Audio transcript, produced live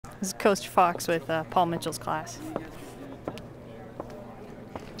This is Coach Fox with Paul Mitchell's class.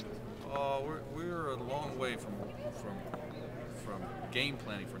 We're a long way from game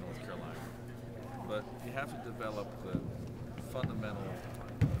planning for North Carolina, but you have to develop the fundamental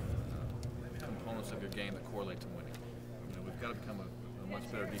components of your game that correlate to winning. You know, we've got to become a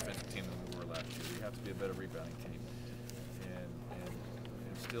much better defensive team than we were last year. We have to be a better rebounding team, and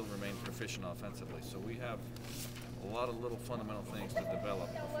still remain proficient offensively. So we have a lot of little fundamental things to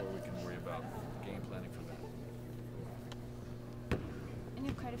develop before we can worry about game planning for that. And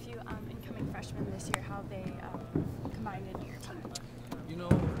you have quite a few incoming freshmen this year. How have they combined into your team? You know,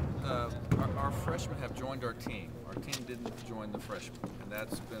 our freshmen have joined our team. Our team didn't join the freshmen, and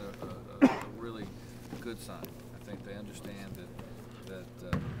that's been a really good sign. I think they understand that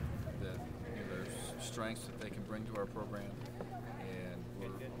you know, there's strengths that they can bring to our program, and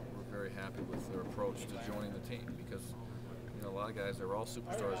we're very happy with their approach to joining the team, because you know, a lot of guys, they're all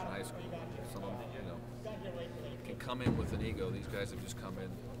superstars in high school. Some of them, you know, can come in with an ego. These guys have just come in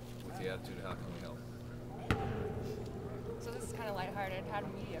with the attitude of how can we help. So this is kind of lighthearted. How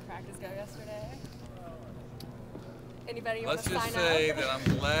did media practice go yesterday? Anybody Let's want to just sign say up? that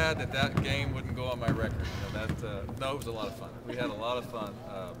I'm glad that game wouldn't go on my record. You know, no, it was a lot of fun. We had a lot of fun,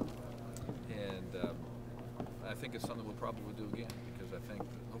 and I think it's something we'll probably do again, because I think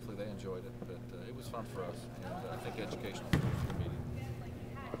that hopefully they enjoyed it. But it was fun for us, and I think educational for the media.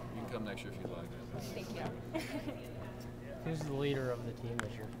 You can come next year if you'd like. Thank you. Who's the leader of the team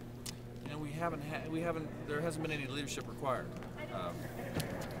this year? You know, there hasn't been any leadership required.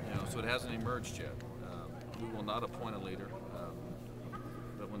 You know, so it hasn't emerged yet. We will not appoint a leader,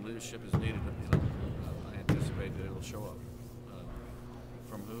 but when leadership is needed, you know, I anticipate that it will show up.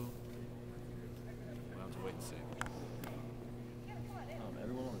 From who? We'll have to wait and see.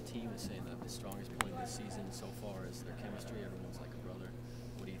 Everyone on the team is saying that the strongest point this season so far is their chemistry. Everyone's like a brother.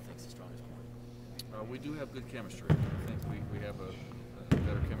 What do you think is the strongest point? We do have good chemistry. I think we have a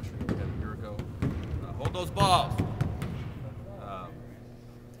better chemistry than we had a year ago. Hold those balls!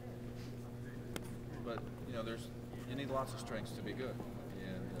 But you know, you need lots of strengths to be good,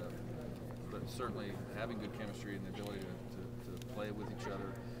 and but certainly having good chemistry and the ability to play with each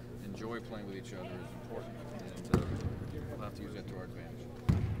other, enjoy playing with each other is important, and we'll have to use that to our advantage.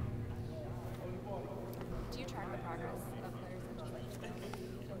 Do you track the progress of players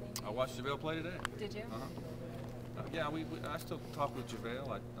in I watched JaVale play today. Did you? Yeah, I still talk with JaVale.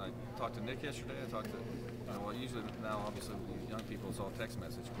 I talked to Nick yesterday. I talked to, well, usually now, obviously, with young people, it's all text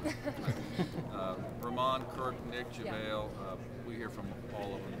message. But, Ramon, Kirk, Nick, JaVale, we hear from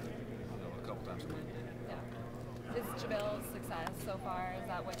all of them, you know, a couple times a week. Yeah. Is JaVale's success so far, is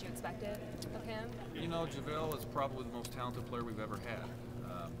that what you expected of him? You know, JaVale is probably the most talented player we've ever had.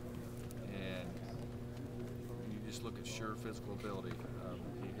 And you just look at sheer physical ability.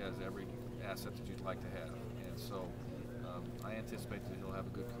 He has every asset that you'd like to have. And so I anticipate that he'll have a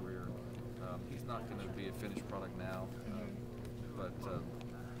good career. He's not going to be a finished product now, but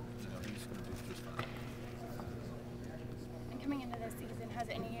you know, he's going to do just fine. And coming into this season, has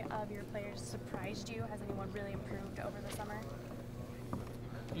any of your players surprised you? Has anyone really improved over the summer?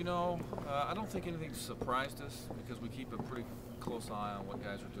 You know, I don't think anything surprised us, because we keep a pretty close eye on what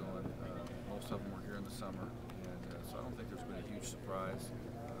guys are doing. Most of them were here in the summer, and so I don't think there's been a huge surprise.